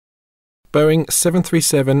Boeing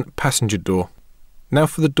 737 passenger door. Now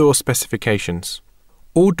for the door specifications.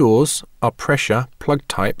 All doors are pressure plug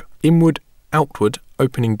type inward-outward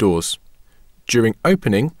opening doors. During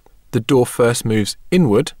opening, the door first moves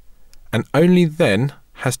inward and only then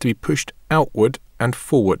has to be pushed outward and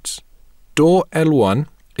forwards. Door L1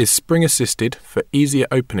 is spring assisted for easier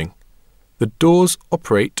opening. The doors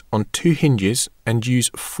operate on 2 hinges and use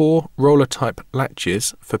 4 roller type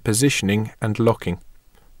latches for positioning and locking.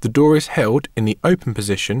 The door is held in the open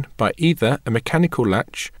position by either a mechanical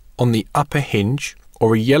latch on the upper hinge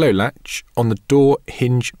or a yellow latch on the door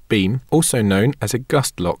hinge beam, also known as a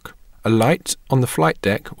gust lock. A light on the flight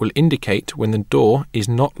deck will indicate when the door is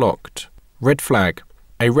not locked. Red flag.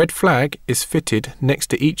 A red flag is fitted next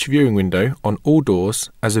to each viewing window on all doors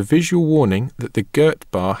as a visual warning that the girt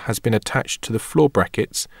bar has been attached to the floor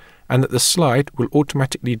brackets and that the slide will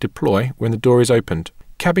automatically deploy when the door is opened.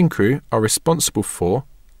 Cabin crew are responsible for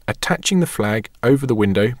attaching the flag over the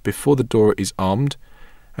window before the door is armed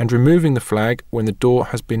and removing the flag when the door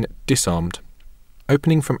has been disarmed.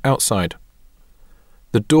 Opening from outside.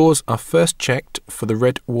 The doors are first checked for the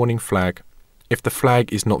red warning flag. If the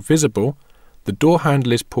flag is not visible, the door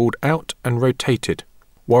handle is pulled out and rotated.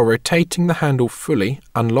 While rotating the handle fully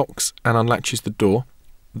unlocks and unlatches the door,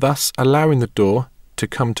 thus allowing the door to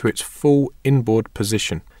come to its full inboard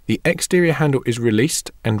position. The exterior handle is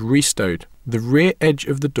released and restowed. The rear edge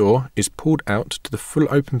of the door is pulled out to the full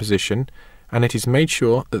open position and it is made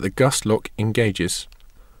sure that the gust lock engages.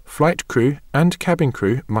 Flight crew and cabin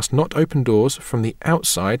crew must not open doors from the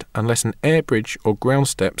outside unless an air bridge or ground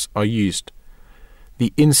steps are used.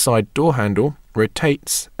 The inside door handle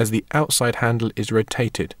rotates as the outside handle is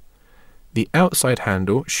rotated. The outside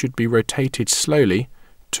handle should be rotated slowly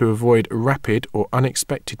to avoid rapid or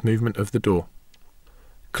unexpected movement of the door.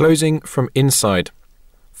 Closing from inside.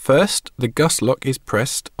 First, the gust lock is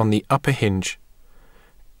pressed on the upper hinge.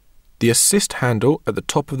 The assist handle at the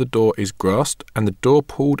top of the door is grasped and the door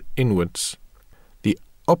pulled inwards. The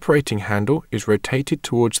operating handle is rotated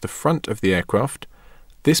towards the front of the aircraft.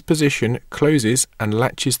 This position closes and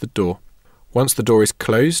latches the door. Once the door is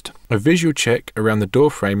closed, a visual check around the door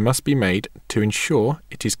frame must be made to ensure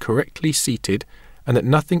it is correctly seated and that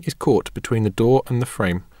nothing is caught between the door and the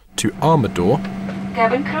frame. To arm a door,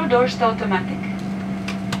 cabin crew doors automatic.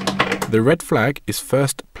 The red flag is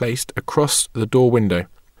first placed across the door window.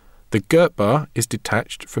 The girt bar is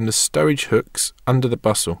detached from the stowage hooks under the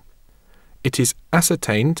bustle. It is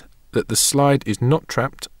ascertained that the slide is not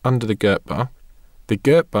trapped under the girt bar. The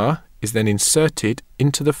girt bar is then inserted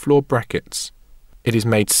into the floor brackets. It is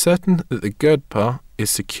made certain that the girt bar is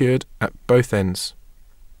secured at both ends.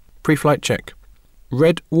 Pre-flight check.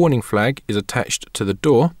 Red warning flag is attached to the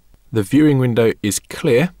door. The viewing window is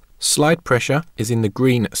clear. Slide pressure is in the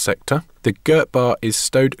green sector. The girt bar is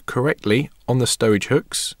stowed correctly on the stowage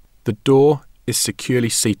hooks. The door is securely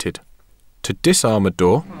seated. To disarm a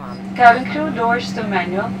door, Cabin crew doors to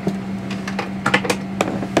manual.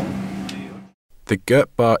 The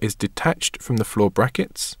girt bar is detached from the floor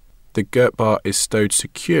brackets. The girt bar is stowed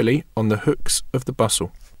securely on the hooks of the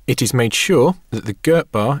bustle. It is made sure that the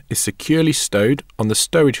girt bar is securely stowed on the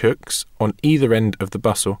stowage hooks on either end of the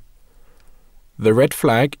bustle. The red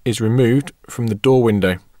flag is removed from the door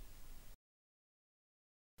window.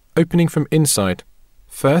 Opening from inside.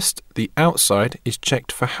 First, the outside is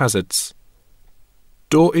checked for hazards.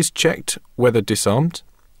 Door is checked whether disarmed.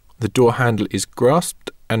 The door handle is grasped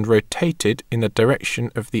and rotated in the direction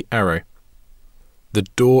of the arrow. The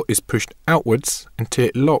door is pushed outwards until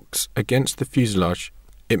it locks against the fuselage.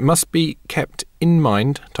 It must be kept in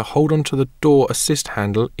mind to hold onto the door assist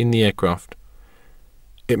handle in the aircraft.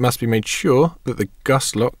 It must be made sure that the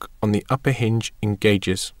gust lock on the upper hinge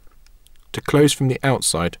engages. To close from the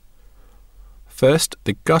outside. First,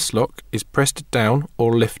 the gust lock is pressed down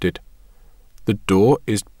or lifted. The door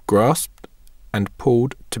is grasped and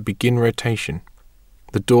pulled to begin rotation.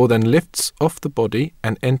 The door then lifts off the body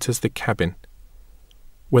and enters the cabin.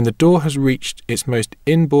 When the door has reached its most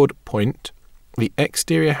inboard point, the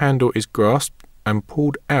exterior handle is grasped and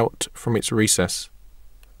pulled out from its recess.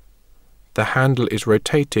 The handle is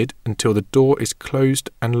rotated until the door is closed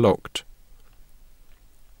and locked.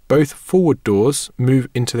 Both forward doors move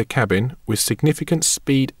into the cabin with significant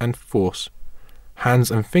speed and force. Hands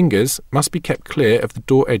and fingers must be kept clear of the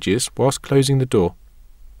door edges whilst closing the door.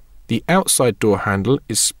 The outside door handle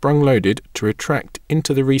is sprung-loaded to retract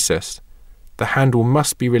into the recess. The handle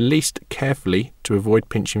must be released carefully to avoid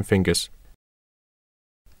pinching fingers.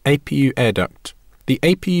 APU air duct. The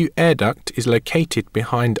APU air duct is located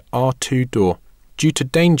behind R2 door. Due to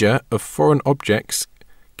danger of foreign objects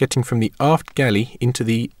getting from the aft galley into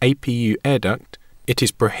the APU air duct, it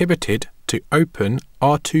is prohibited to open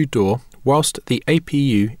R2 door whilst the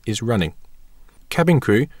APU is running. Cabin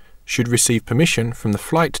crew should receive permission from the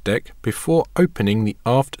flight deck before opening the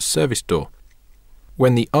aft service door.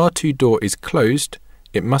 When the R2 door is closed,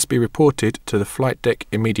 it must be reported to the flight deck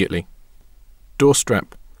immediately. Door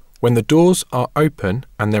strap. When the doors are open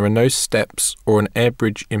and there are no steps or an air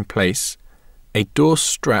bridge in place, a door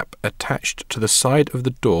strap attached to the side of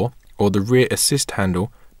the door or the rear assist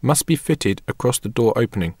handle must be fitted across the door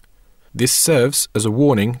opening. This serves as a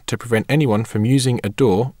warning to prevent anyone from using a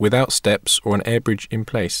door without steps or an air bridge in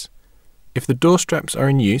place. If the door straps are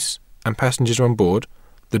in use and passengers are on board,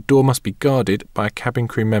 the door must be guarded by a cabin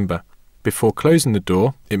crew member. Before closing the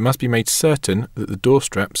door, it must be made certain that the door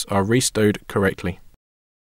straps are restowed correctly.